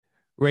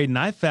Graydon,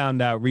 I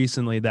found out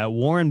recently that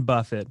Warren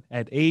Buffett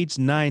at age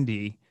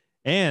 90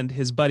 and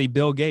his buddy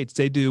Bill Gates,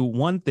 they do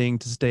one thing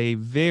to stay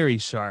very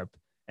sharp,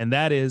 and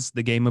that is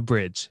the game of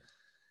bridge.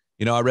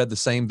 You know, I read the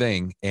same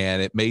thing,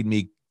 and it made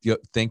me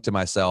think to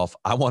myself,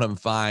 I want to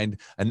find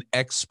an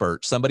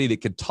expert, somebody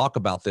that could talk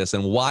about this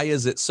and why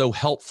is it so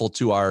helpful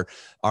to our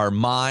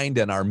mind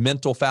and our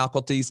mental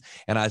faculties.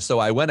 And so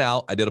I went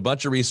out, I did a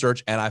bunch of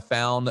research, and I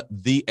found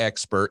the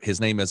expert.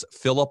 His name is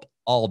Philip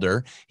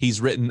Alder. He's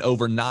written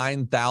over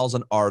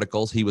 9,000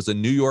 articles. He was a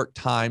New York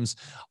Times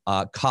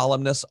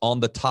columnist on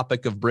the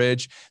topic of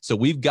bridge. So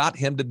we've got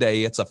him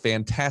today. It's a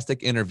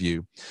fantastic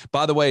interview.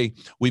 By the way,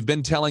 we've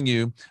been telling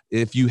you,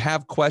 if you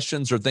have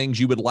questions or things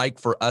you would like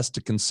for us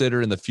to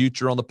consider in the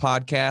future on the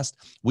podcast,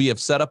 we have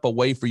set up a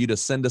way for you to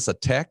send us a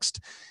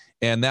text.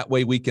 And that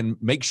way we can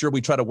make sure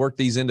we try to work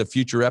these into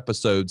future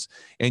episodes.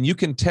 And you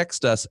can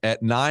text us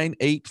at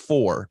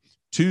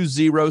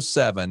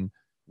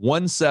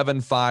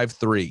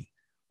 984-207-1753.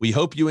 We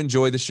hope you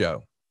enjoy the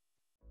show.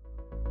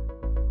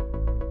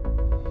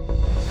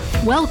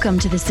 Welcome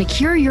to the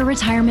Secure Your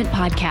Retirement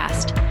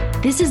podcast.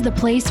 This is the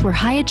place where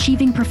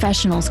high-achieving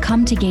professionals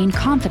come to gain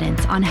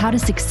confidence on how to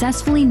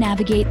successfully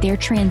navigate their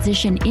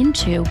transition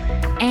into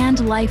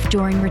and life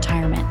during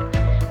retirement.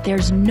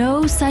 There's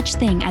no such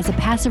thing as a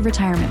passive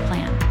retirement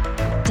plan.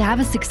 To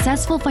have a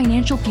successful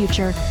financial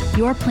future,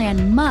 your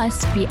plan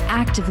must be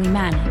actively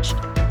managed.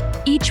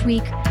 Each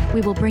week,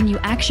 we will bring you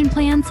action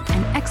plans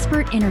and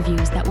expert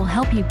interviews that will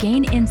help you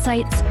gain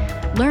insights,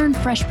 learn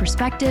fresh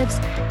perspectives,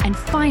 and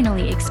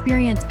finally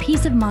experience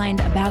peace of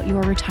mind about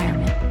your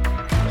retirement.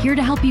 Here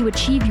to help you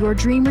achieve your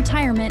dream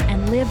retirement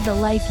and live the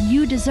life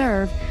you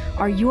deserve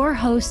are your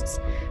hosts,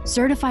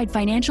 certified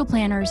financial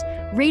planners,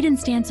 Radon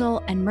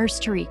Stancil and Merce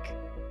Tariq.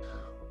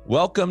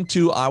 Welcome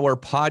to our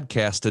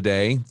podcast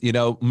today. You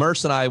know,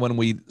 Merce and I, when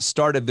we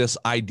started this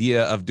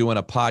idea of doing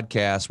a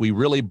podcast, we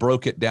really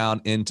broke it down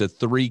into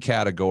three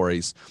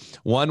categories.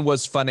 One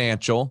was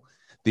financial,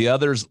 the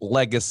other's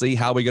legacy,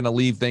 how we're going to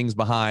leave things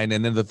behind,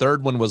 and then the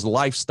third one was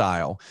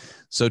lifestyle.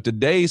 So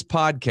today's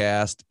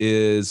podcast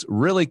is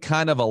really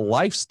kind of a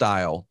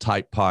lifestyle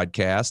type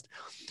podcast.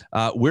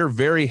 We're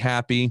very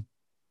happy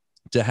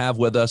to have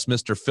with us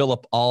Mr.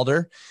 Philip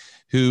Alder,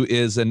 who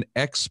is an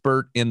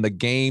expert in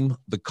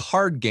the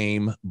card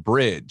game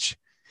bridge.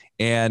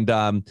 And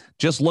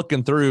just looking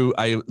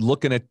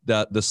at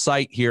the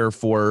site here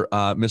for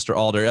Mr.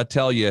 Alder, I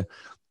tell you,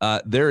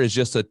 there is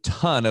just a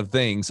ton of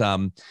things.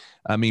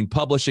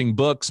 Publishing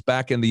books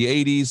back in the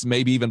 80s,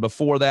 maybe even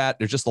before that.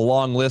 There's just a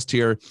long list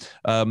here.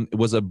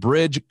 Was a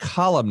bridge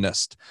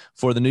columnist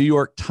for the New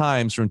York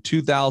Times from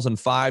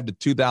 2005 to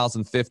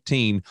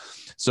 2015.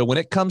 So when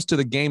it comes to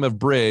the game of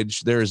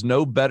bridge, there is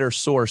no better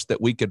source that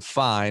we could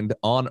find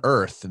on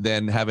earth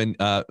than having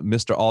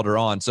Mr. Alder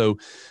on. So,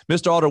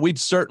 Mr. Alder, we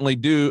certainly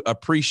do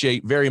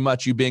appreciate very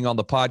much you being on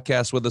the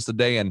podcast with us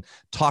today and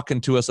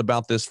talking to us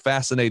about this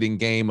fascinating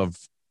game of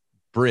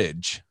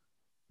bridge.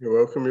 You're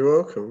welcome.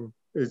 You're welcome.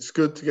 It's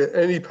good to get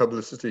any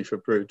publicity for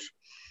bridge.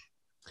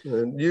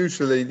 And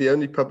usually the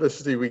only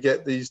publicity we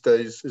get these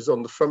days is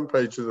on the front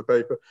page of the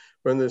paper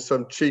when there's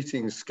some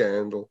cheating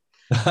scandal.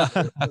 At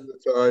the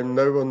time,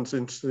 no one's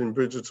interested in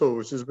bridge at all,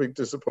 which is a big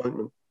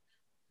disappointment,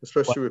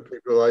 especially with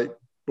people like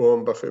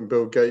Warren Buffett and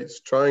Bill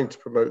Gates trying to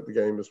promote the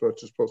game as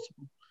much as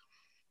possible.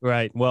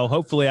 Right. Well,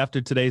 hopefully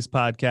after today's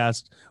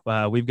podcast,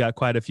 we've got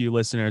quite a few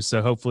listeners.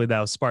 So hopefully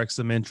that'll spark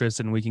some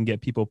interest and we can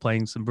get people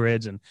playing some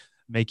bridge and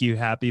make you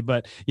happy.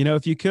 But, you know,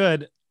 if you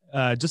could,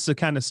 just to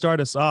kind of start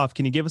us off,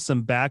 can you give us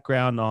some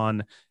background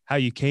on how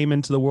you came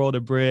into the world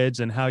of bridge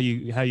and how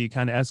you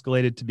kind of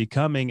escalated to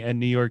becoming a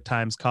New York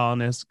Times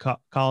columnist,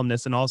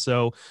 and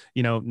also,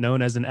 you know,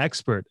 known as an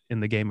expert in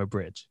the game of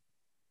bridge?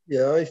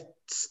 Yeah, I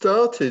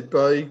started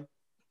by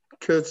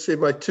courtesy of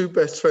my two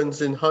best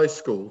friends in high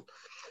school.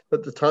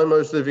 At the time I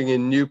was living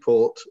in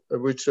Newport,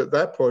 which at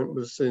that point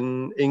was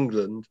in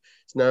England.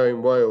 It's now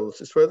in Wales.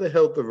 It's where they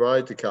held the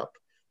Ryder Cup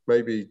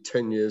maybe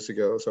 10 years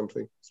ago or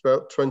something. It's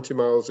about 20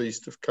 miles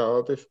east of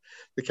Cardiff,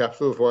 the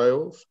capital of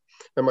Wales.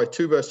 And my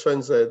two best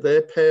friends there,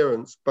 their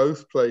parents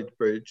both played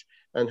bridge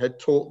and had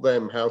taught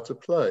them how to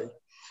play.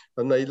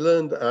 And they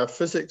learned that our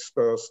physics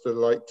master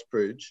liked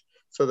bridge,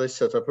 so they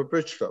set up a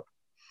bridge club.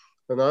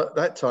 And at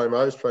that time,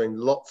 I was playing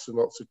lots and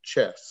lots of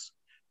chess.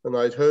 And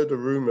I'd heard a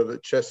rumor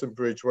that chess and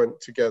bridge went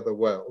together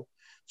well.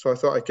 So I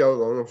thought I'd go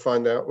along and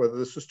find out whether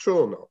this was true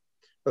or not.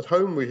 At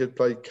home, we had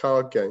played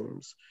card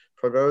games,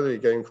 primarily a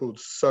game called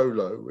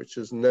Solo, which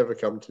has never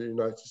come to the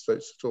United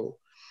States at all.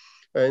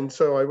 And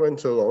so I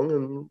went along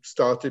and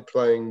started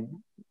playing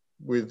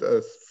with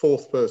a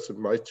fourth person.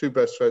 My two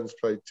best friends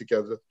played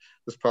together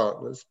as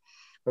partners.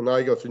 And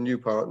I got a new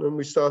partner and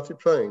we started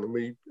playing. And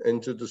we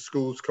entered the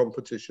school's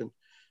competition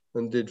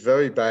and did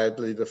very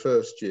badly the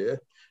first year.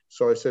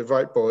 So I said,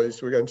 right,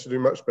 boys, we're going to do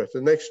much better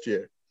next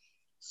year.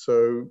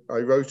 So I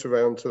wrote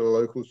around to the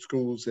local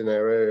schools in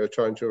our area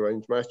trying to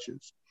arrange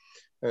matches.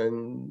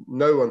 And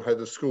no one had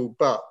a school,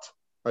 but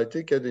I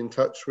did get in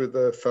touch with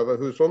a fellow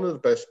who was one of the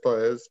best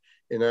players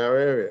in our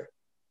area.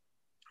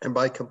 And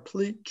by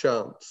complete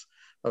chance,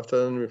 after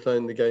only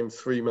playing the game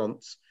 3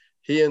 months,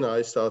 he and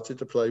I started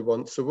to play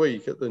once a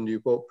week at the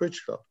Newport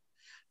Bridge Club.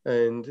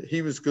 And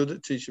he was good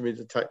at teaching me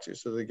the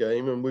tactics of the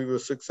game, and we were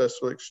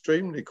successful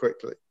extremely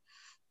quickly.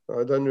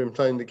 I'd only been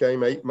playing the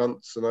game 8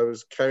 months, and I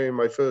was carrying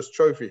my first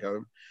trophy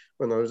home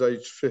when I was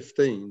age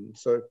 15.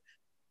 So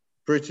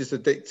bridge is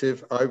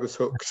addictive. I was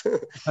hooked.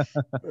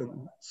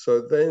 And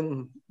so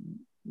then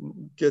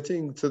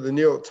getting to the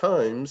New York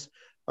Times,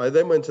 I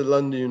then went to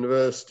London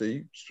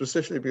University,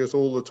 specifically because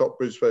all the top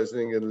bridge players in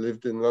England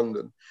lived in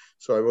London.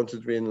 So I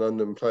wanted to be in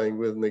London playing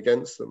with and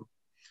against them.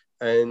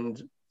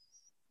 And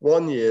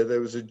one year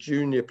there was a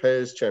junior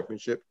pairs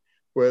championship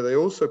where they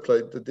also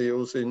played the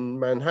deals in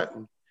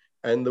Manhattan.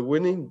 And the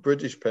winning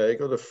British pair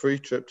got a free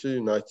trip to the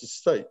United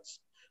States.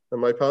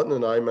 And my partner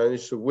and I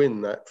managed to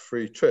win that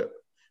free trip.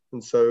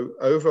 And so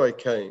over I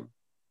came.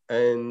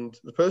 And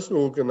the person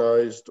who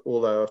organized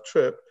all our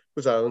trip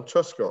was Alan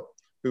Truscott,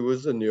 who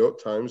was the New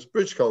York Times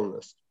bridge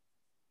columnist.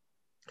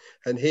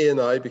 And he and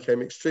I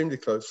became extremely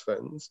close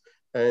friends.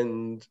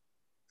 And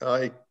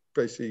I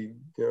basically,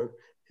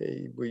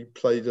 we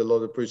played a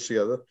lot of bridge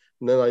together.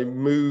 And then I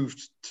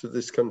moved to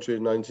this country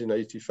in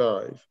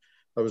 1985.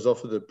 I was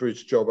offered a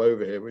bridge job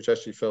over here, which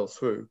actually fell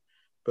through.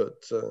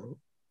 But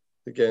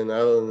again,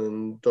 Alan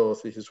and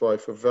Dorothy, his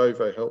wife, were very,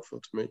 very helpful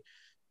to me.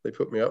 They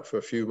put me up for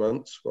a few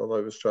months while I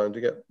was trying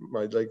to get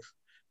my legs,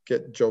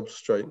 get jobs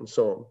straight and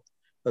so on.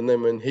 And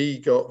then when he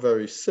got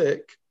very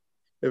sick,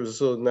 it was a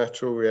sort of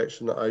natural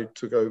reaction that I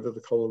took over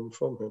the column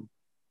from him.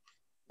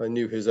 I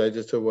knew his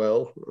editor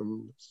well,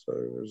 and so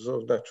it was a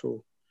sort of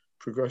natural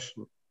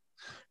progression.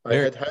 I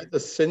had the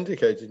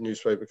syndicated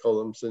newspaper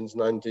column since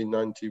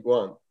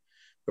 1991,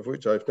 of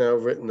which I've now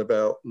written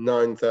about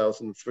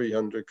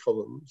 9,300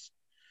 columns.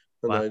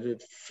 And wow. I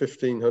did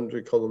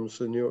 1,500 columns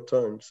for the New York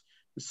Times.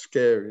 It's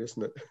scary,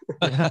 isn't it?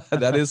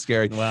 That is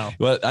scary. Wow.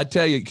 Well, I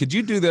tell you, could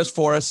you do this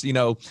for us?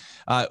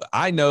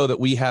 I know that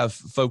we have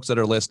folks that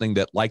are listening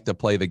that like to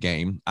play the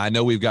game. I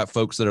know we've got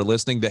folks that are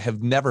listening that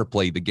have never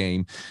played the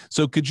game.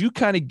 So could you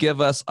kind of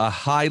give us a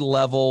high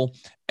level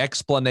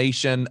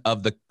explanation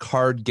of the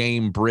card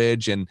game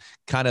bridge and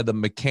kind of the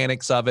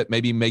mechanics of it?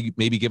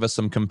 Maybe give us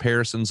some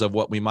comparisons of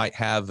what we might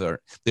have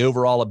or the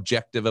overall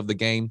objective of the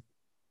game.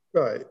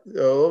 Right.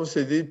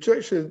 Obviously,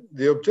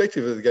 the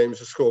objective of the game is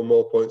to score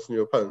more points than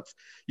your opponents.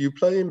 You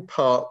play in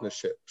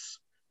partnerships,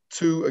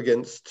 2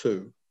 against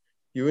 2.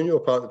 You and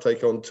your partner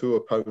take on 2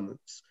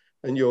 opponents,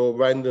 and you're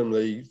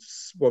randomly,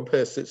 one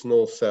pair sits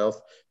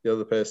north-south, the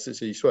other pair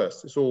sits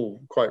east-west. It's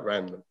all quite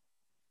random.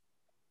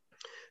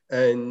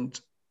 And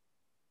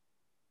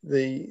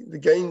the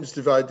game's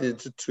divided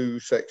into 2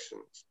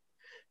 sections.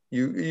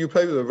 You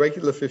play with a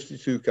regular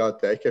 52-card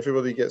deck.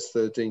 Everybody gets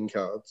 13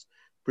 cards.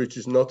 Bridge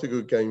is not a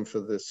good game for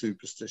the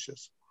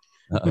superstitious.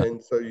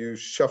 And so you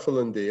shuffle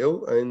and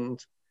deal. And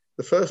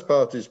the first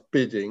part is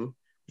bidding,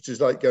 which is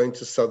like going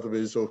to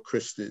Sotheby's or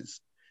Christie's.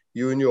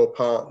 You and your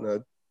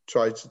partner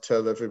try to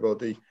tell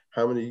everybody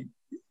how many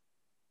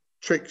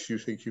tricks you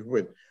think you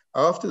win.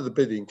 After the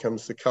bidding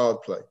comes the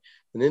card play.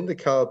 And in the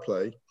card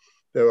play,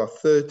 there are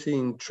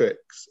 13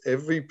 tricks.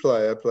 Every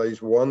player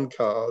plays 1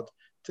 card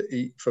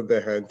from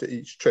their hand to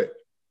each trick.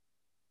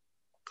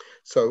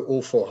 So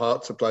all 4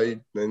 hearts are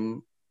played,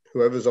 then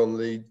whoever's on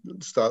lead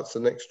starts the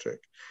next trick.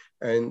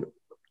 And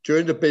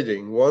during the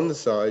bidding, one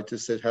side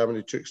has said how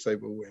many tricks they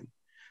will win.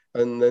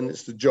 And then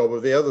it's the job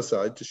of the other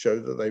side to show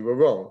that they were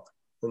wrong,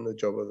 and the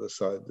job of the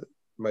side that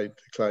made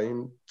the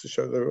claim to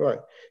show they were right.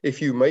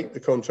 If you make the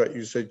contract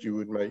you said you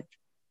would make,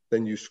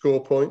 then you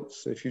score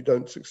points. If you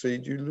don't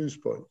succeed, you lose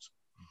points.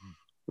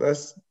 Mm-hmm.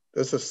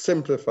 That's a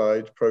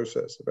simplified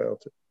process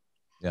about it.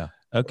 Yeah.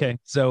 Okay.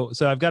 So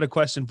I've got a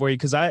question for you,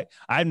 because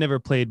I've never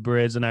played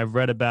bridge, and I've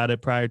read about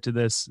it prior to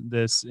this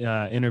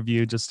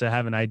interview just to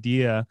have an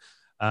idea.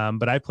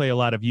 But I play a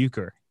lot of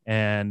euchre.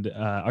 And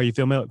are you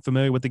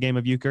familiar with the game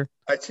of euchre?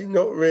 Actually,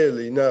 not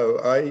really. No,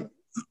 I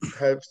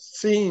have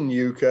seen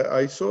euchre.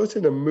 I saw it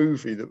in a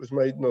movie that was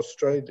made in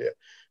Australia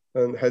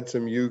and had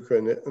some euchre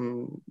in it.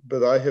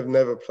 But I have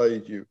never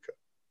played euchre.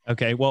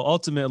 Okay, well,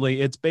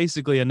 ultimately, it's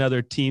basically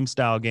another team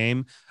style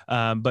game.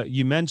 But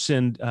you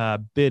mentioned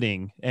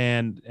bidding.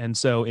 And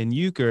so in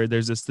euchre,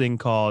 there's this thing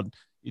called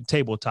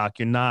table talk.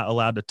 You're not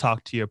allowed to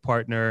talk to your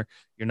partner.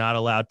 You're not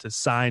allowed to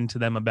sign to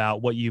them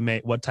about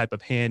what type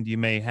of hand you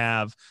may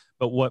have.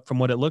 But from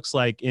what it looks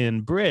like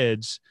in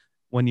bridge,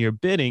 when you're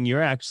bidding,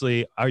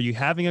 are you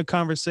having a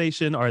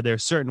conversation? Are there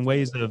certain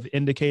ways of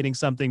indicating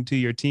something to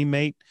your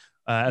teammate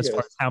as far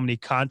as how many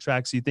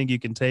contracts you think you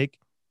can take?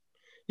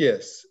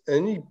 Yes,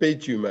 any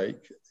bid you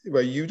make,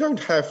 well, you don't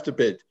have to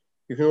bid.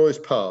 You can always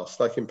pass,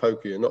 like in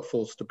poker, you're not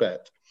forced to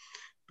bet.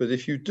 But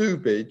if you do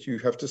bid, you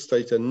have to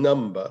state a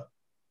number,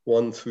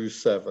 1 through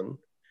 7,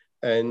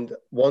 and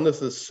one of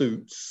the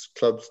suits,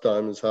 clubs,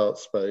 diamonds,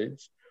 hearts,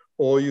 spades,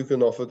 or you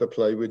can offer to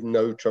play with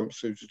no trump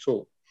suit at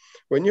all.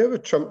 When you have a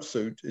trump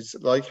suit, it's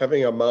like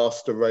having a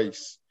master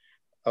race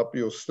up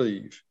your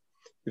sleeve.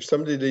 If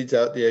somebody leads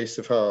out the ace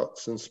of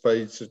hearts and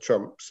spades are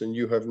trumps and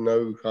you have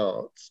no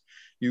hearts,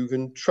 you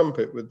can trump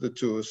it with the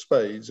 2 of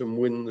spades and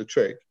win the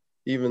trick,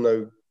 even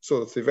though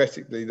sort of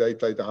theoretically, they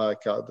played a higher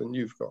card than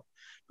you've got.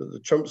 But the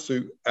trump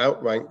suit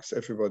outranks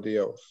everybody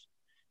else.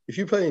 If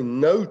you play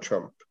no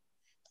trump,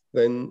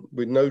 then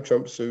with no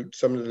trump suit,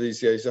 somebody leads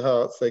the ace of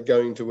hearts, they're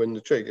going to win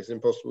the trick. It's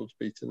impossible to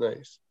beat an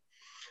ace.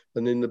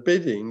 And in the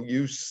bidding,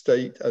 you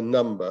state a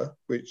number,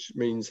 which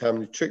means how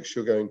many tricks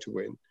you're going to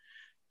win.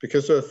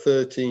 Because there are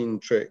 13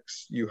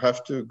 tricks, you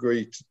have to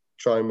agree to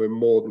try and win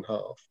more than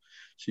half.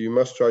 So you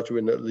must try to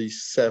win at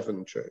least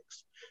 7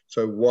 tricks.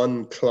 So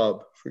 1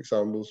 club, for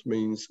example,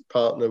 means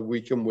partner, we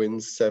can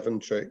win 7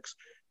 tricks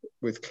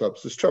with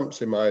clubs as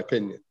trumps, in my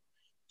opinion.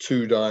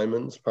 2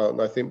 diamonds,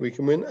 partner, I think we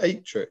can win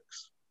 8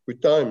 tricks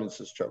with diamonds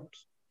as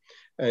trumps.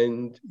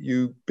 And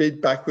you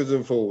bid backwards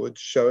and forwards,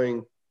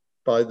 showing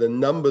by the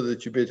number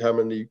that you bid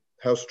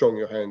how strong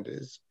your hand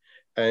is,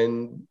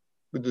 and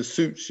with the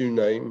suits you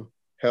name,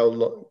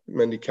 how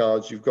many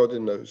cards you've got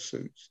in those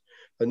suits.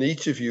 And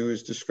each of you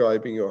is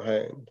describing your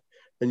hand.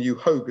 And you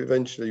hope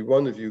eventually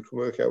one of you can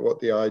work out what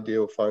the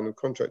ideal final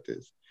contract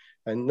is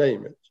and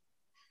name it.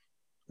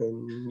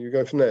 And you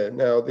go from there.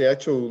 Now, the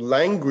actual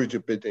language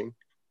of bidding,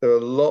 there are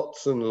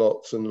lots and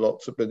lots and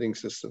lots of bidding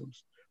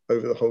systems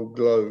over the whole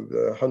globe.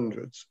 There are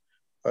hundreds.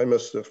 I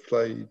must have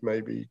played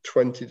maybe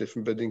 20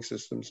 different bidding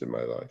systems in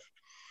my life.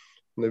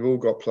 And they've all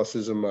got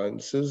pluses and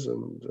minuses.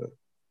 And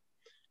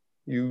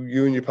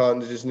you and your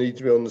partner just need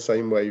to be on the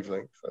same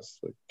wavelength. That's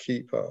the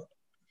key part.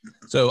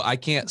 So I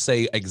can't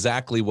say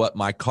exactly what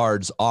my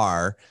cards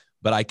are,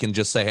 but I can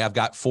just say, hey, I've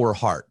got 4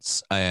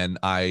 hearts, and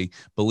I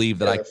believe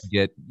that I can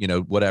get,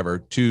 whatever,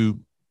 2.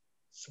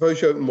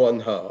 Suppose you open 1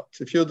 heart.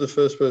 If you're the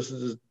first person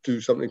to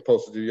do something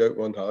positive, you open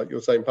 1 heart,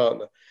 your same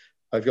partner,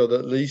 I've got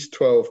at least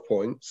 12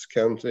 points,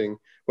 counting.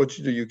 What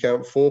you do, you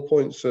count 4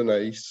 points for an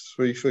ace,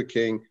 3 for a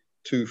king,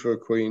 2 for a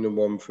queen, and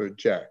 1 for a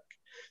jack.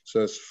 So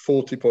that's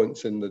 40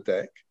 points in the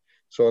deck.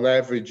 So on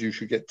average, you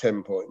should get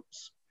 10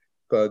 points.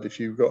 But if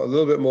you've got a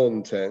little bit more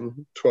than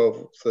 10,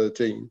 12,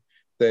 13,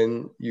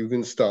 then you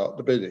can start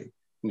the bidding.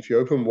 And if you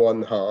open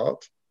 1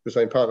 heart, the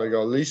same partner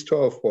got at least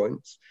 12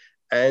 points,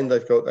 and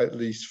they've got at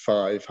least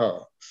 5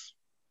 hearts.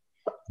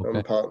 Okay.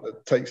 And partner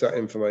takes that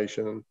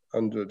information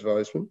under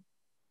advisement.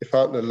 If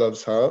partner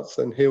loves hearts,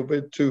 then he'll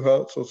bid 2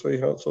 hearts or 3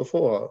 hearts or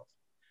 4 hearts,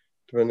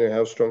 depending on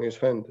how strong his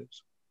hand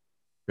is.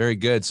 Very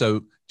good.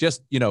 So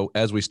just,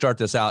 as we start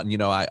this out,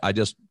 and, I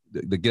just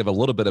to give a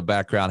little bit of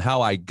background,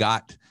 how I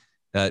got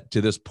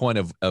to this point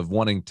of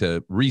wanting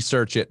to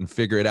research it and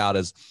figure it out,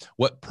 is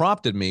what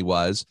prompted me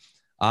was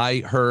I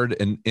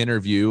heard an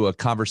interview, a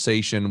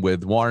conversation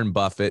with Warren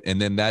Buffett, and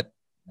then that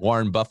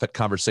Warren Buffett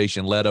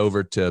conversation led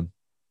over to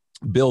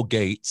Bill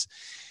Gates.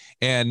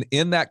 And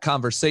in that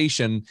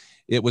conversation,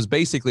 it was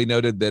basically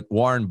noted that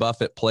Warren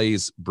Buffett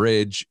plays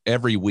bridge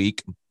every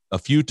week, a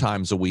few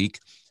times a week,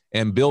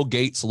 and Bill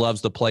Gates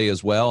loves to play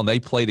as well, and they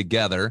play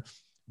together.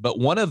 But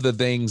one of the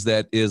things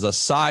that is a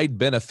side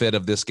benefit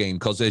of this game,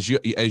 because as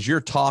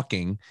you're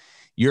talking,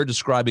 you're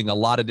describing a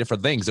lot of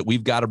different things that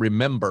we've got to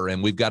remember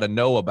and we've got to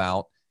know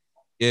about,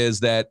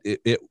 is that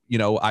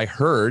I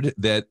heard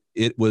that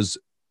it was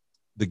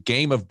the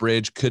game of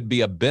bridge could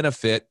be a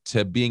benefit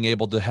to being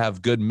able to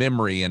have good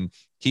memory and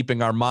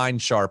keeping our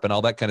mind sharp and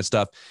all that kind of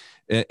stuff.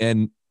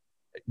 And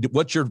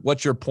what's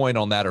your point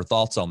on that, or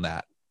thoughts on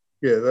that?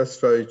 Yeah, that's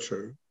very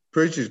true.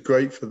 Bridge is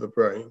great for the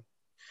brain.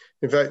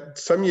 In fact,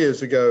 some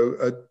years ago,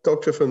 a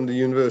doctor from the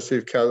University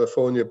of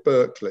California,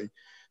 Berkeley,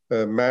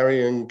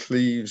 Marion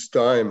Cleaves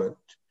Diamond,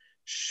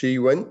 she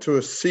went to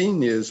a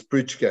seniors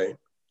bridge game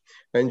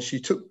and she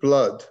took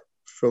blood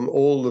from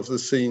all of the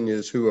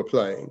seniors who were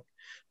playing.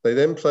 They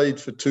then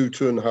played for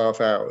 2.5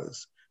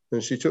 hours,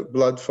 and she took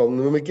blood from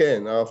them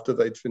again after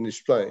they'd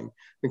finished playing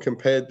and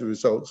compared the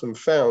results and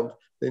found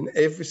that in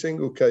every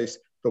single case,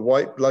 the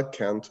white blood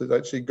count had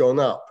actually gone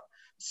up.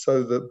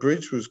 So that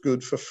bridge was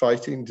good for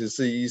fighting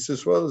disease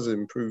as well as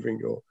improving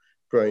your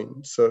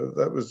brain. So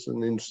that was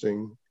an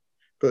interesting,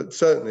 but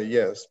certainly,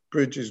 yes,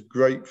 bridge is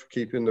great for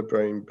keeping the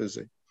brain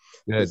busy.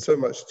 Good. There's so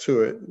much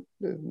to it.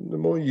 The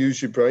more you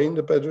use your brain,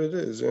 the better it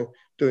is.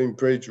 Doing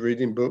bridge,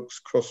 reading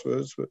books,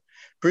 crosswords. But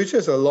bridge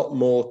has a lot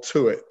more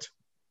to it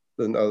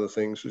than other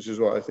things, which is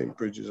why I think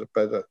bridge is a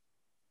better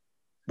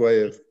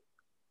way of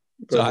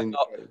running.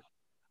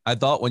 I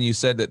thought when you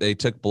said that they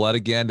took blood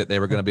again, that they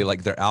were going to be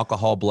like their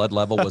alcohol blood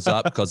level was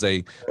up because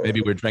they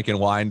maybe were drinking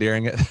wine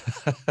during it.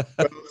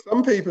 Well,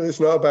 some people, it's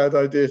not a bad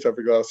idea to have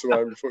a glass of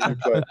wine before you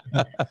play.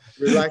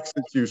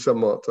 Relaxes you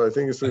somewhat. I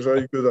think it's a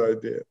very good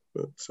idea.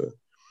 But,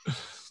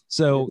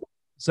 So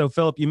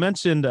Philip, you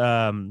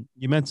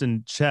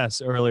mentioned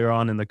chess earlier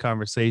on in the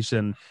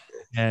conversation.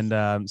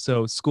 And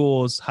so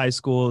schools, high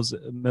schools,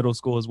 middle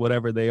schools,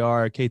 whatever they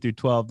are, K through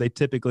 12, they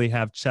typically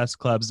have chess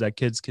clubs that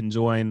kids can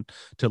join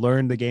to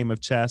learn the game of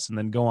chess and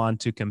then go on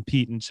to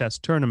compete in chess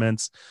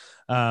tournaments.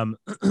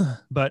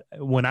 But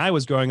when I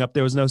was growing up,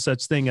 there was no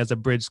such thing as a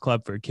bridge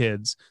club for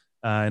kids.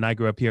 And I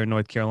grew up here in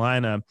North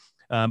Carolina.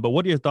 But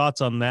what are your thoughts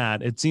on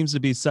that? It seems to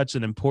be such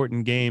an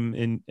important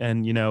game,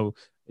 and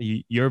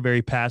you're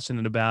very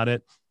passionate about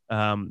it.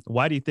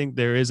 Why do you think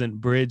there isn't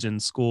bridge in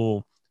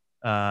school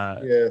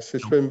Yes,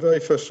 it's been very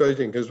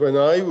frustrating because when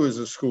I was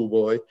a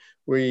schoolboy,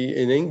 we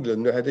in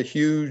England had a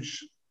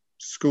huge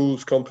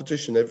schools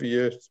competition every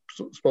year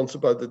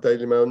sponsored by the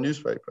Daily Mail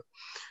newspaper.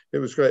 It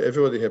was great.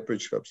 Everybody had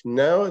bridge clubs.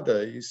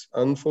 Nowadays,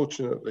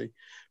 unfortunately,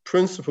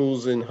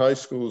 principals in high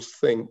schools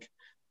think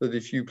that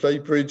if you play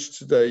bridge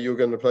today, you're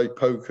going to play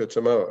poker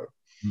tomorrow,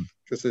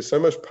 because there's so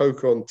much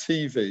poker on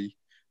TV.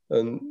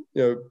 And,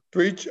 you know,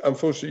 bridge,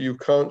 unfortunately, you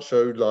can't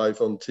show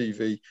live on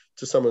TV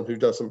to someone who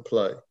doesn't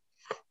play.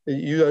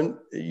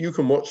 You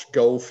can watch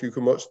golf, you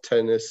can watch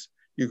tennis,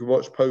 you can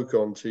watch poker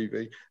on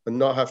TV and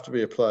not have to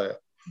be a player.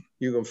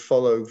 You can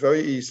follow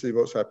very easily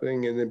what's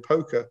happening. And in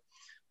poker,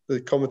 the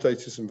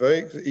commentators can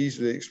very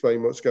easily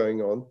explain what's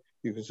going on.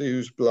 You can see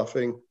who's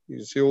bluffing. You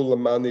can see all the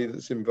money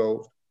that's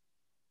involved.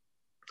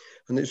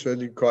 And it's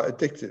really quite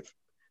addictive.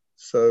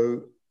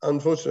 So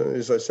unfortunately,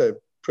 as I said,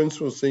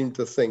 principals seem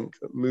to think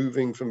that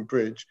moving from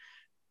bridge,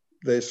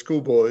 their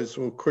schoolboys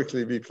will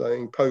quickly be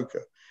playing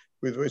poker,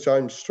 with which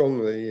I'm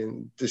strongly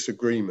in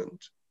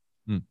disagreement.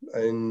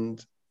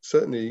 And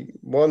certainly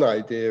one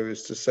idea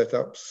is to set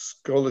up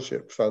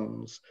scholarship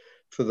funds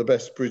for the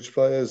best bridge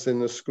players in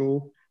the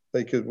school.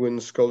 They could win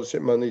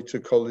scholarship money to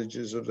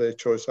colleges of their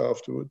choice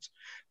afterwards.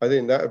 I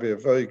think that would be a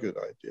very good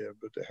idea,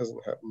 but it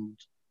hasn't happened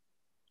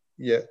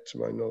yet to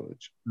my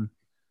knowledge.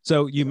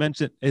 So you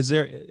mentioned, is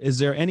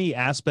there any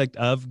aspect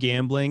of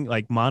gambling,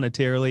 like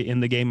monetarily, in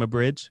the game of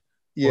bridge?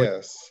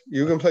 Yes,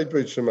 you can play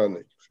bridge for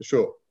money, for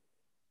sure.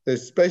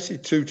 There's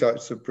basically two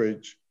types of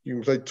bridge. You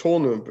can play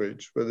tournament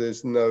bridge where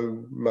there's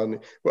no money.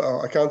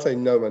 Well, I can't say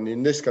no money.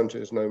 In this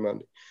country, there's no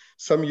money.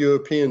 Some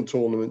European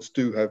tournaments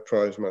do have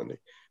prize money,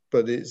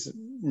 but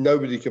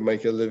nobody can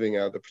make a living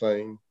out of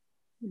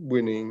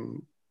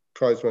winning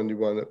prize money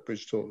won at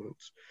bridge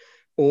tournaments.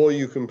 Or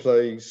you can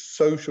play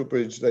social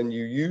bridge, then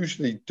you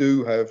usually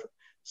do have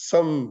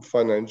some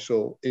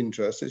financial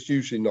interest. It's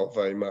usually not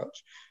very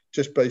much,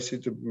 just basically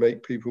to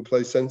make people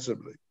play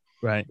sensibly.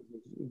 Right.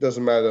 It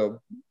doesn't matter.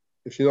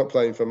 If you're not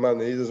playing for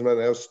money, it doesn't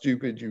matter how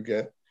stupid you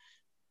get.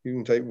 You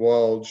can take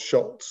wild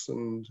shots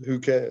and who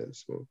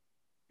cares?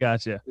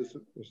 Gotcha.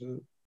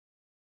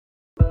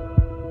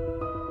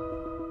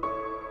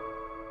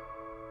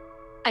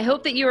 I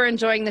hope that you are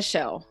enjoying the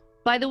show.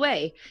 By the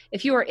way,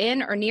 if you are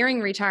in or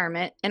nearing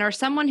retirement and are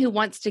someone who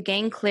wants to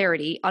gain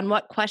clarity on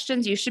what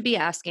questions you should be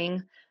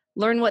asking,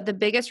 learn what the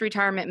biggest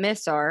retirement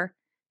myths are,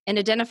 and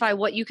identify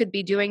what you could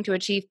be doing to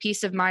achieve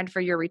peace of mind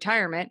for your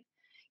retirement,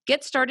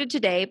 get started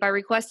today by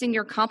requesting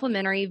your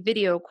complimentary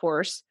video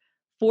course,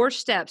 4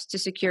 Steps to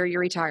Secure Your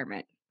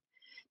Retirement.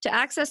 To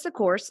access the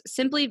course,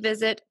 simply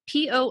visit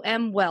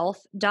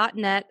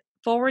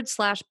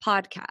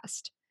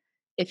pomwealth.net/podcast.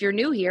 If you're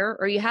new here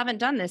or you haven't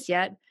done this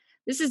yet,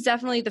 this is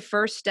definitely the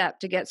first step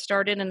to get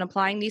started in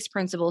applying these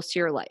principles to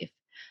your life.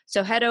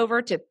 So head over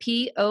to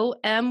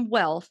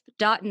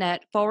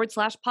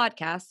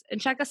pomwealth.net/podcast and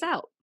check us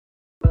out.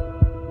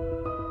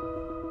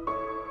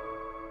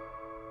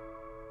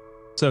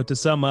 So to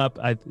sum up,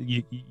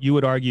 you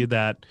would argue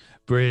that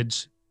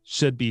bridge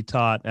should be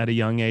taught at a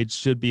young age,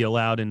 should be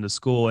allowed into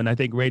school. And I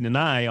think Radon and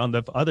I, on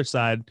the other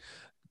side,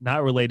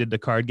 not related to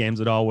card games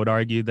at all, would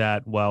argue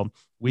that, well,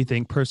 we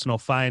think personal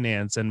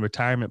finance and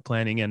retirement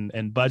planning and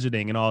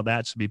budgeting and all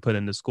that should be put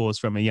into schools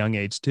from a young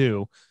age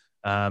too.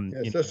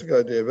 Yes, that's a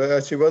good idea. But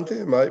actually, one thing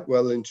that might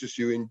well interest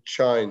you in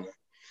China,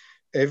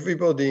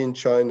 everybody in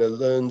China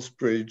learns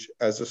bridge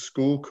as a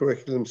school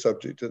curriculum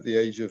subject at the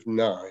age of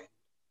 9.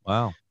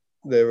 Wow.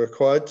 They're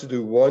required to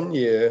do 1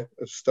 year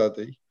of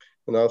study.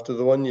 And after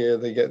the 1 year,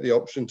 they get the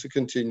option to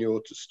continue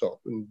or to stop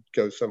and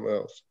go somewhere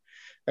else.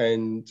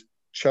 And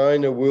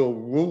China will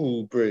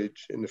rule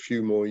bridge in a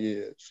few more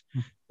years.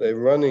 They're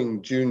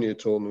running junior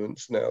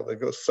tournaments now. They've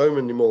got so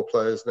many more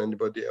players than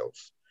anybody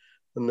else.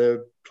 And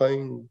they're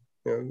playing,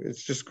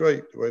 it's just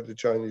great the way the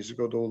Chinese have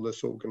got all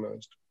this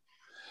organized.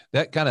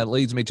 That kind of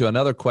leads me to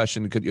another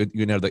question.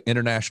 The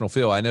international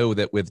feel. I know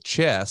that with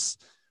chess,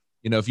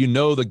 if you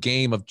know the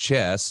game of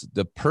chess,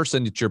 the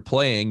person that you're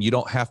playing, you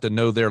don't have to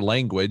know their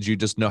language. You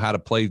just know how to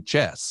play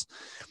chess.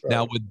 Right.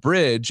 Now with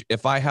bridge,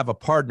 if I have a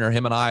partner,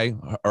 him and I,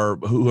 or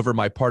whoever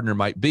my partner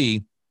might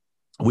be,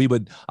 we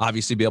would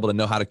obviously be able to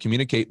know how to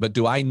communicate, but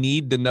do I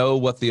need to know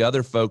what the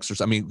other folks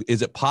are? I mean,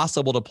 is it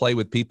possible to play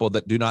with people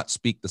that do not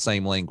speak the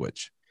same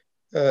language?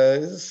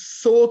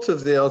 Sort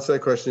of the answer to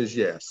that question is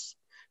yes.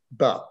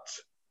 But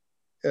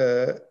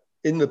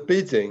in the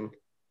bidding,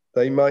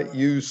 they might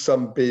use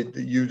some bid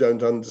that you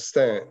don't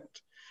understand.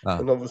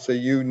 And obviously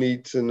you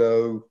need to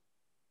know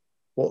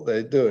what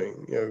they're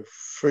doing.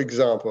 For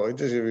example, I'll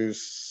just give you a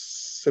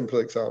simple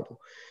example.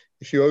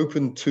 If you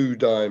open 2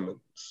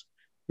 diamonds,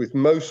 with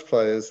most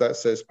players, that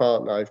says,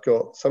 partner, I've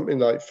got something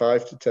like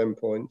 5 to 10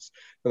 points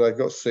and I've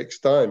got 6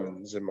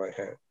 diamonds in my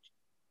hand.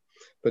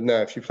 But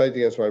now if you played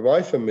against my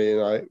wife and me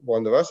and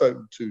one of us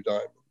opened 2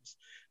 diamonds,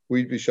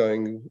 we'd be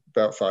showing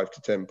about 5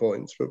 to 10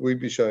 points, but we'd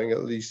be showing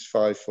at least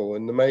 5-4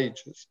 in the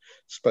majors,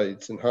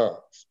 spades and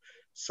hearts.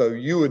 So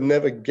you would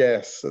never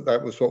guess that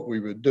that was what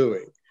we were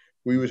doing.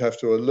 We would have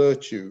to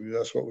alert you,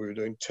 that's what we were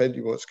doing, tell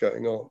you what's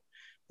going on.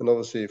 And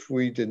obviously, if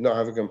we did not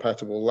have a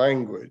compatible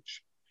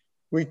language,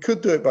 We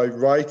could do it by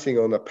writing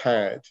on a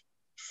pad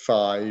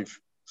 5,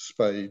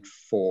 spade,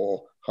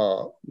 4,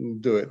 heart,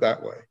 and do it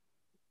that way.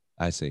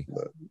 I see.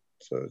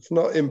 So it's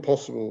not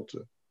impossible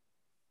to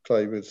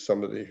play with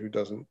somebody who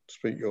doesn't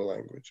speak your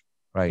language.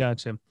 Right.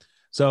 Gotcha.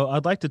 So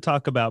I'd like to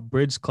talk about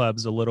bridge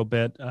clubs a little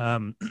bit.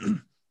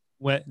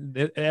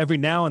 Every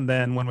now and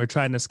then when we're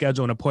trying to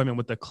schedule an appointment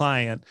with the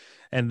client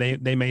and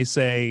they may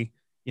say,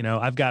 you know,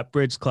 I've got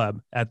bridge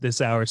club at this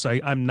hour, so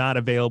I'm not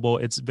available.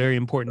 It's a very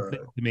important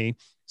thing to me.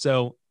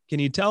 So can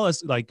you tell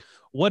us, like,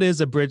 what is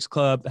a bridge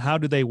club? How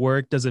do they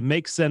work? Does it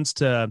make sense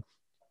to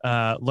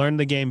learn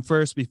the game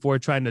first before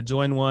trying to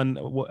join one?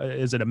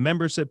 Is it a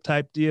membership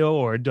type deal,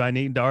 or do I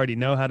need to already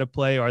know how to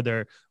play? Are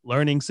there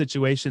learning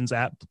situations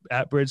at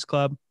bridge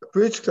club?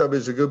 Bridge club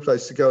is a good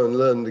place to go and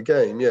learn the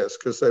game, yes,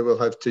 because they will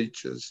have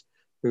teachers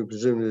who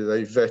presumably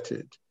they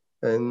vetted,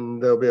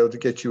 and they'll be able to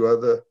get you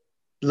other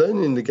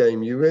learning the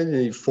game. You really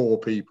need 4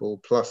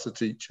 people plus a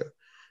teacher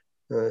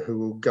who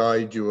will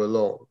guide you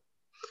along.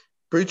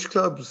 Bridge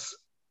clubs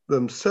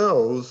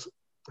themselves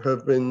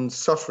have been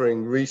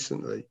suffering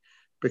recently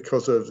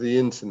because of the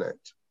internet.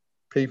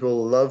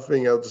 People love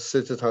being able to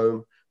sit at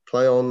home,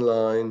 play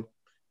online,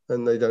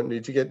 and they don't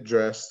need to get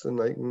dressed, and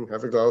they can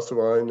have a glass of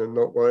wine and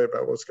not worry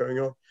about what's going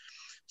on.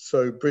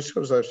 So bridge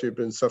clubs actually have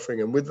been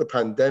suffering. And with the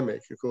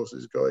pandemic, of course,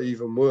 it's got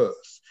even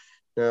worse.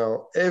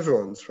 Now,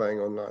 everyone's playing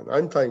online.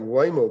 I'm playing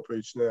way more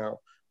bridge now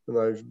than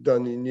I've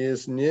done in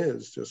years and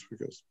years, just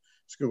because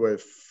it's a good way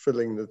of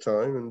filling the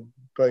time, and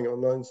playing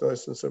online is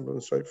nice and simple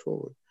and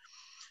straightforward.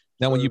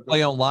 Now, when you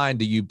play online,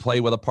 do you play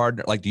with a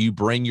partner? Like, do you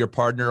bring your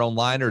partner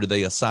online, or do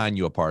they assign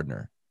you a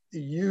partner?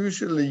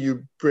 Usually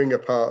you bring a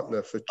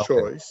partner for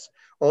choice.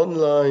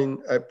 Online,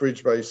 at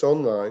Bridge Base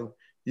Online,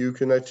 you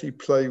can actually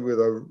play with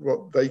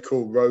what they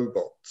call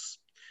robots,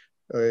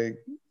 a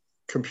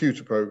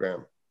computer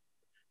program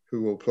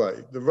who will play.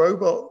 The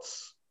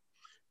robots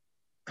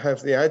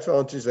have the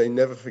advantage they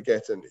never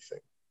forget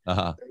anything. They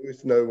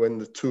always know when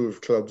the 2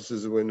 of clubs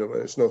is a winner,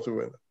 when it's not a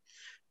winner.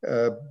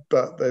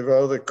 But they're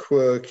rather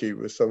quirky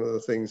with some of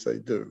the things they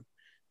do.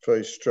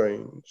 Very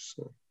strange.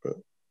 But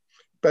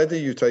better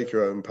you take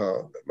your own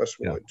partner. Much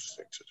more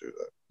interesting to do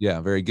that. Yeah,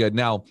 very good.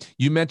 Now,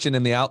 you mentioned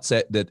in the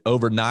outset that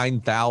over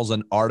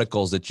 9,000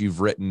 articles that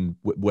you've written,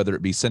 whether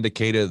it be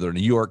syndicated or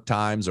New York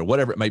Times or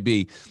whatever it may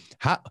be.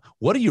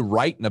 What are you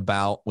writing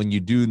about when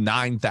you do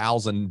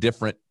 9,000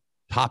 different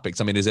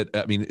topics? I mean, is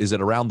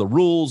it around the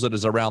rules? It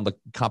is around the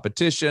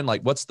competition?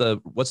 Like, what's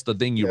the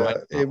thing you write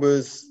about? It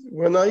was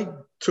when I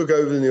took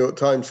over the New York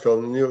Times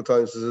column. The New York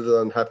Times was a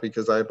little unhappy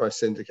because I had my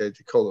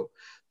syndicated column.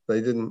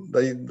 They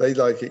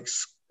like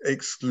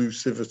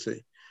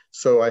exclusivity.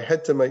 So I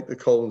had to make the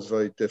columns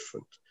very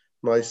different.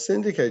 My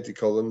syndicated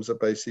columns are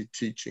basically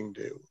teaching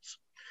deals.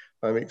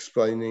 I'm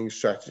explaining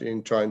strategy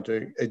and trying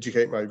to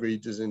educate my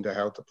readers into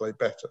how to play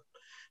better.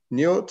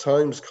 New York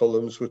Times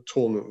columns were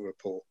tournament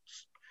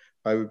reports.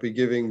 I would be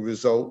giving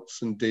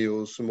results and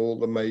deals from all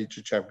the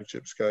major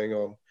championships going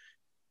on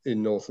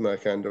in North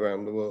America and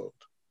around the world.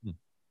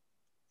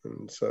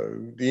 And so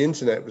the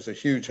internet was a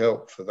huge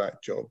help for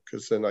that job,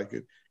 because then I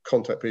could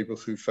contact people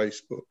through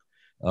Facebook.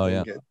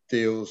 And get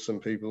deals from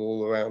people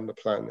all around the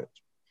planet.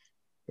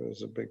 It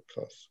was a big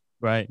plus.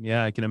 Right.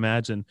 Yeah, I can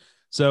imagine.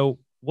 So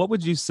what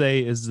would you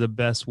say is the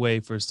best way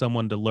for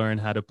someone to learn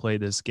how to play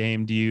this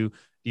game? Do you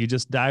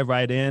just dive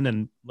right in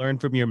and learn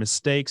from your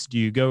mistakes? Do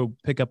you go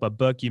pick up a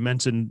book? You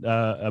mentioned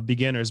a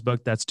beginner's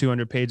book that's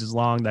 200 pages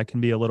long. That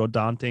can be a little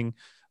daunting.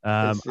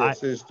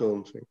 It is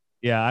daunting.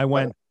 Yeah, I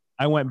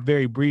went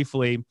very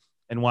briefly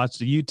and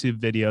watched a YouTube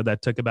video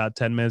that took about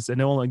 10 minutes,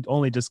 and it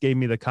only just gave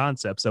me the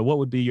concept. So what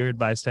would be your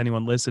advice to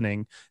anyone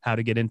listening how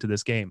to get into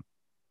this game?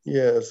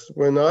 Yes,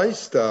 when I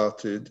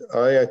started,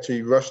 I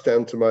actually rushed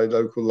down to my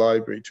local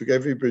library, took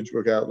every bridge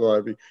book out of the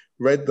library,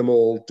 read them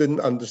all, didn't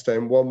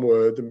understand one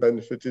word and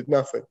benefited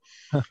nothing.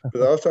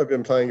 But after I'd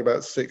been playing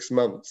about 6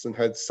 months and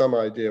had some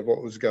idea of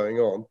what was going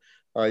on,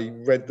 I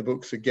read the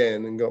books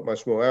again and got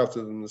much more out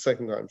of them the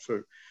second time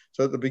through.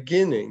 So at the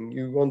beginning,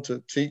 you want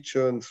a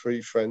teacher and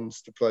 3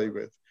 friends to play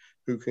with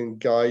who can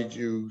guide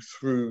you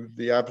through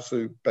the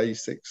absolute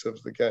basics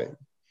of the game.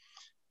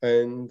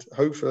 And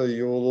hopefully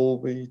you'll all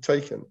be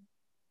taken.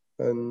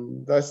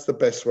 And that's the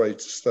best way to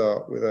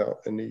start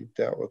without any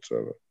doubt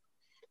whatsoever.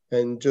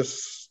 And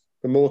just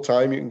the more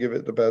time you can give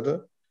it, the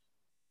better.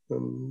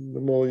 And the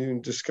more you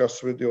can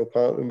discuss with your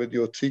partner and with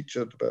your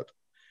teacher, the better.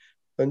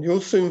 And you'll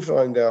soon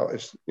find out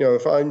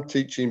if I'm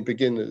teaching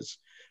beginners,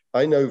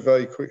 I know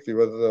very quickly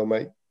whether they'll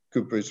make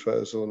good bridge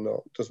players or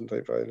not. It doesn't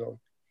take very long.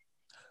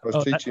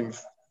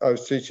 I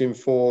was teaching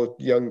 4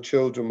 young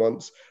children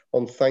once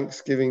on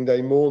Thanksgiving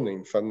Day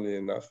morning, funnily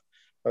enough.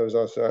 I was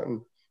asked that,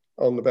 and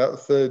on about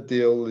the 3rd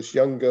deal, this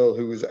young girl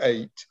who was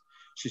 8,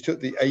 she took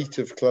the 8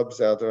 of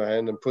clubs out of her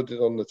hand and put it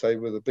on the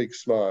table with a big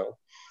smile.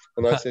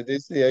 And I said,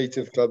 "Is the 8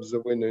 of clubs the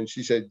winner?" And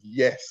she said,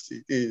 "Yes,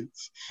 it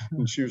is."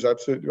 And she was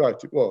absolutely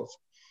right, it was.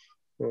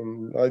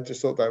 And I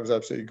just thought that was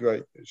absolutely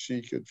great.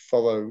 She could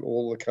follow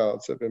all the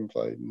cards that had been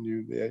played and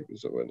knew the 8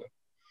 was the winner.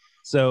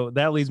 So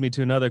that leads me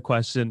to another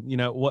question.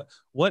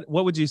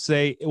 What would you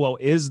say? Well,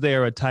 is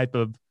there a type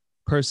of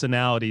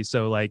personality.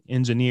 So like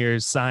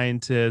engineers,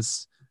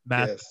 scientists,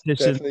 mathematicians. Yes,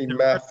 definitely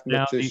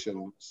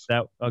mathematicians.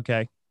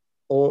 Okay.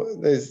 Or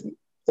there's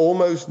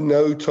almost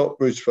no top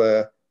bridge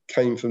player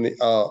came from the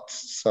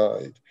arts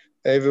side.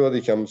 Everybody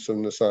comes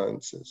from the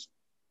sciences.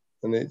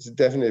 And it's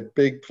definitely a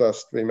big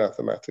plus to be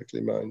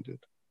mathematically minded,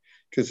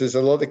 because there's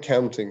a lot of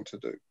counting to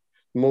do.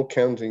 The more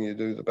counting you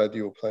do, the better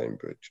you'll play in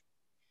bridge.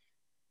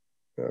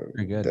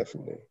 Very good.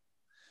 Definitely.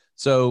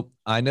 So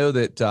I know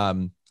that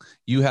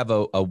you have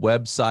a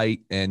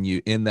website, and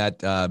you in that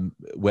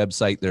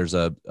website there's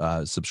a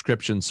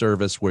subscription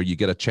service where you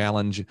get a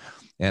challenge,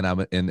 and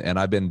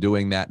I've been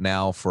doing that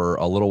now for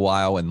a little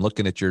while and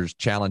looking at your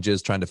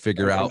challenges, trying to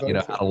figure out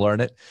how to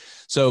learn it.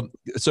 So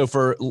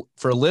for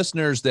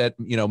listeners that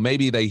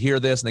maybe they hear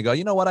this and they go,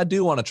 you know what, I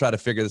do want to try to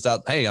figure this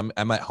out. Hey,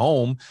 I'm at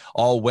home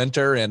all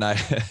winter and I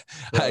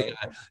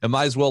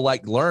might as well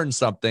learn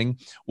something.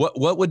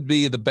 What would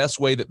be the best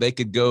way that they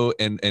could go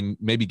and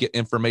maybe get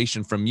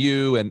information from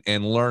you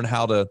and learn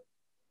how to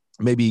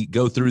maybe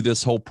go through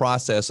this whole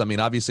process? I mean,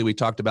 obviously we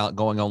talked about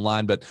going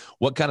online, but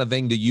what kind of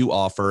thing do you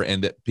offer,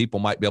 and that people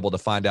might be able to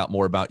find out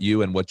more about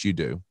you and what you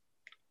do?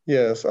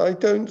 Yes, I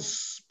don't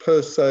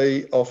per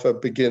se offer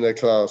beginner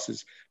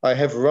classes. I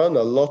have run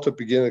a lot of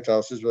beginner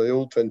classes, but they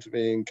all tend to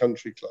be in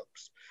country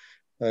clubs,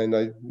 and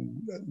I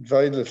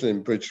very little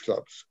in bridge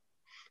clubs.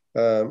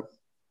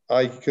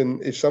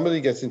 If somebody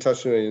gets in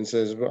touch with me and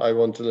says, I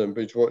want to learn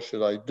bridge, what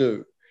should I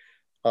do?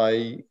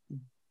 I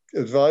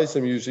advise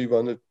them usually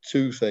one of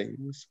two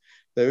things.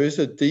 There is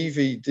a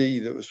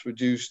DVD that was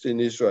produced in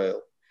Israel,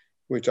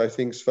 which I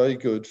think is very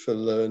good for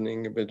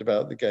learning a bit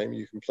about the game.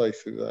 You can play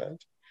through that.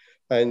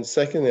 And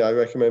secondly, I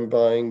recommend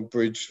buying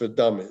Bridge for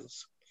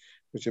Dummies,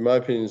 which in my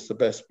opinion is the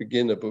best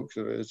beginner book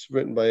of it. It's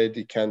written by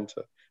Eddie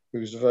Cantor,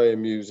 who's a very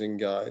amusing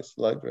guy.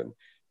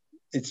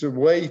 It's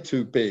way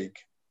too big,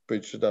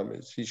 Bridge for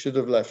Dummies. He should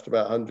have left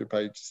about 100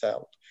 pages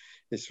out.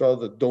 It's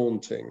rather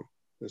daunting,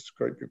 this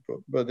great big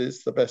book, but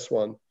it's the best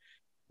one.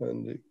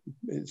 And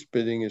its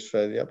bidding is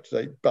fairly up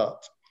to date.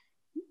 But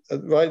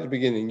right at the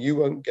beginning, you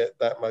won't get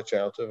that much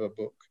out of a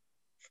book.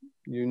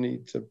 You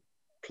need to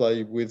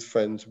play with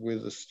friends,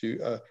 with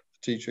a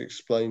teacher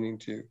explaining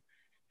to you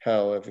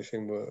how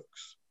everything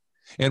works.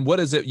 And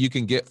what is it you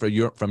can get from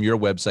your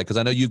website? Because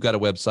I know you've got a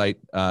website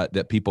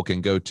that people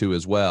can go to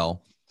as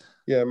well.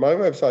 Yeah, my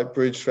website,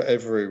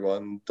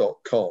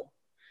 bridgeforeveryone.com.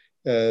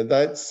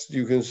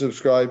 You can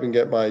subscribe and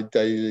get my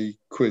daily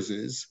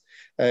quizzes.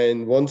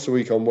 And once a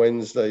week on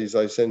Wednesdays,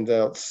 I send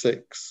out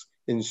 6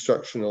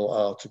 instructional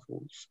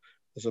articles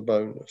as a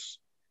bonus.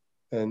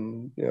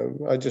 And,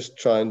 I just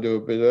try and do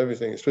a bit of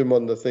everything. It's been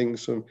one of the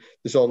things from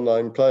this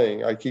online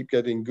playing. I keep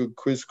getting good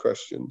quiz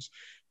questions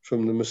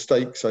from the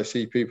mistakes I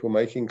see people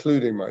make,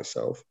 including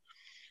myself.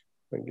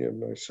 I give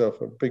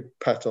myself a big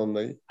pat on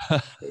the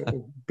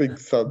big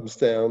thumbs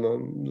down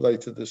on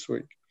later this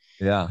week.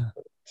 Yeah.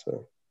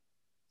 So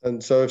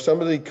if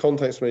somebody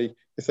contacts me,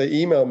 if they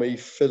email me,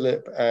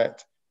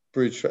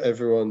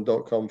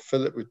 philip@bridgeforeveryone.com,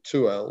 Philip with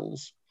 2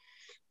 L's,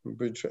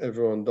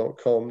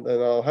 bridgeforeveryone.com,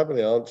 then I'll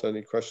happily answer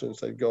any questions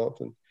they've got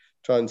and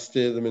try and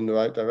steer them in the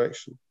right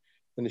direction.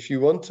 And if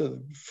you want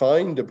to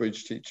find a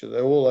bridge teacher,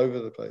 they're all over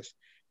the place.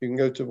 You can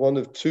go to one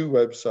of 2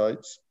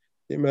 websites,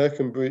 the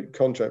American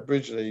Contract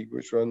Bridge League,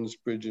 which runs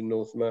bridge in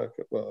North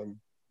America, well,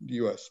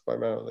 US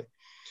primarily.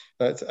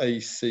 That's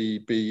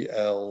acbl.org,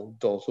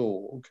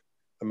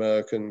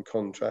 American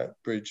Contract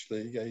Bridge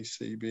League,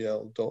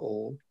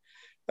 acbl.org.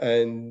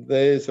 And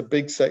there's a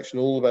big section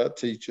all about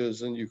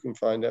teachers, and you can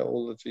find out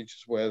all the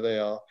teachers where they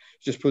are.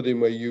 Just put in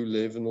where you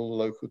live and all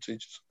the local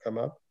teachers will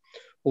come up.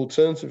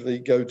 Alternatively,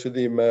 go to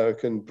the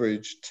American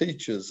Bridge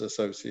Teachers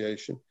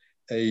Association,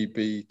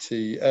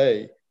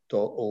 abta.org,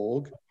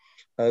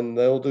 and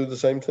they'll do the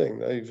same thing.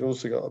 They've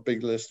also got a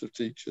big list of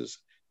teachers.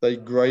 They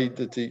grade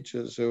the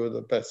teachers, who are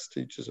the best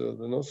teachers, who are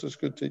the not so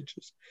good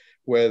teachers,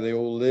 where they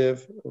all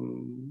live,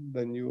 and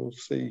then you will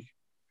see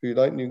who you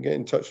like, and you can get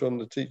in touch on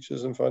the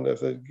teachers and find out if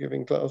they're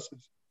giving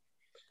classes.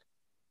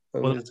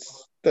 And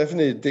it's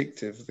definitely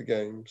addictive, the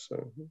game.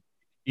 So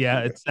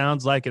yeah, it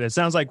sounds like it. It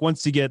sounds like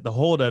once you get the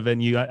hold of it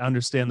and you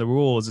understand the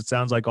rules, it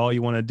sounds like all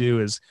you want to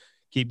do is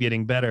keep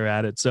getting better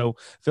at it. So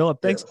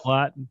Philip, thanks a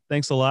lot.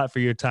 Thanks a lot for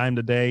your time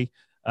today.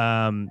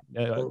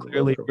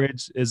 Clearly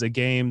bridge is a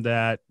game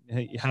that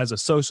has a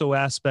social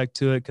aspect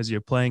to it because you're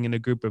playing in a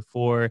group of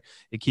 4.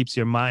 It keeps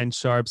your mind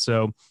sharp.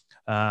 So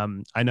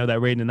I know that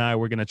Raiden and I,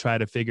 we're going to try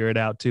to figure it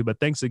out too, but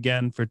thanks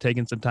again for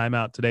taking some time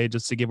out today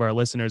just to give our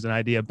listeners an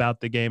idea about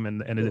the game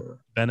and its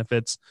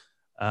benefits.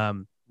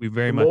 The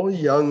more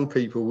young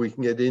people we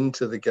can get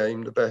into the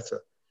game, the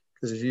better.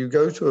 Because if you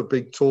go to a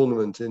big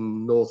tournament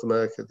in North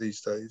America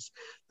these days,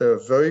 there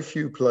are very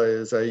few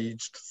players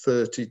aged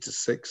 30 to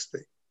 60.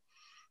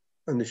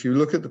 And if you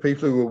look at the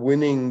people who were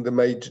winning the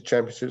major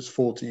championships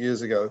 40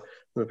 years ago,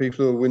 and the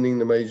people who are winning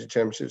the major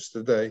championships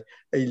today,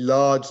 a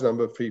large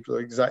number of people are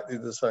exactly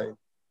the same.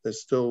 They're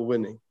still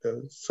winning. There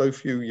are so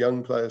few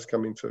young players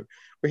coming through.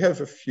 We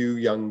have a few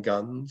young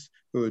guns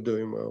who are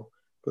doing well,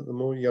 but the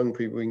more young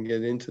people we can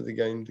get into the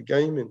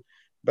game in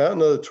about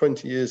another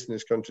 20 years in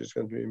this country is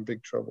going to be in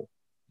big trouble.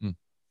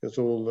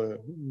 because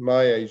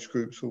my age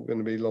group's all going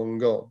to be long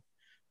gone.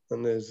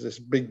 And there's this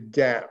big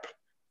gap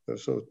of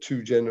sort of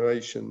 2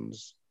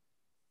 generations.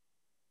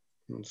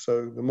 And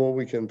so the more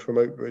we can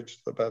promote bridge,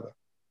 the better.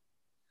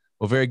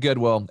 Well, very good.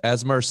 Well,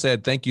 as Mer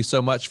said, thank you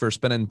so much for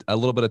spending a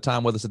little bit of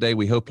time with us today.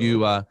 We hope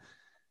you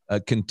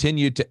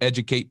continue to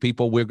educate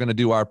people. We're going to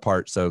do our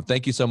part. So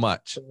thank you so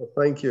much.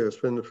 Thank you. It's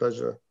been a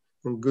pleasure.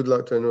 And good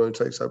luck to anyone who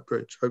takes up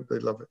bridge. Hope they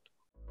love it.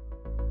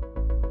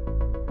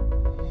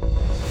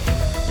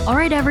 All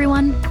right,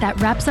 everyone,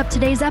 that wraps up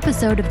today's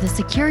episode of the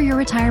Secure Your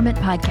Retirement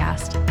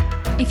podcast.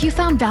 If you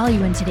found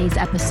value in today's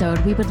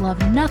episode, we would love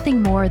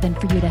nothing more than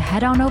for you to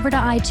head on over to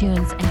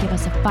iTunes and give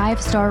us a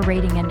 5-star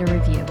rating and a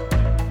review.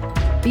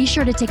 Be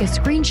sure to take a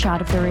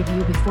screenshot of the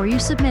review before you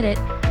submit it,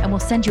 and we'll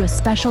send you a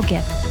special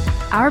gift,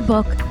 our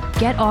book,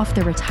 Get Off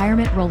the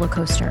Retirement Roller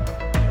Coaster.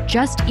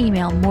 Just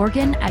email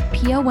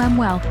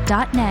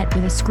morgan@pomwealth.net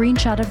with a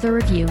screenshot of the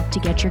review to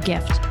get your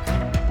gift.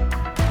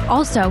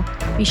 Also,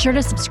 be sure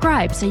to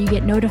subscribe so you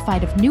get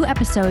notified of new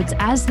episodes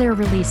as they're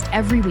released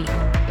every week.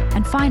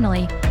 And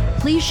finally,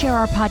 please share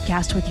our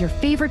podcast with your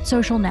favorite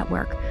social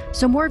network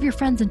so more of your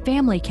friends and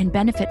family can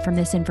benefit from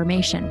this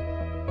information.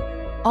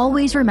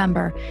 Always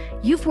remember,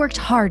 you've worked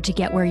hard to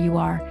get where you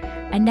are,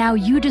 and now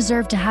you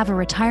deserve to have a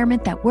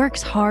retirement that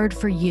works hard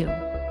for you.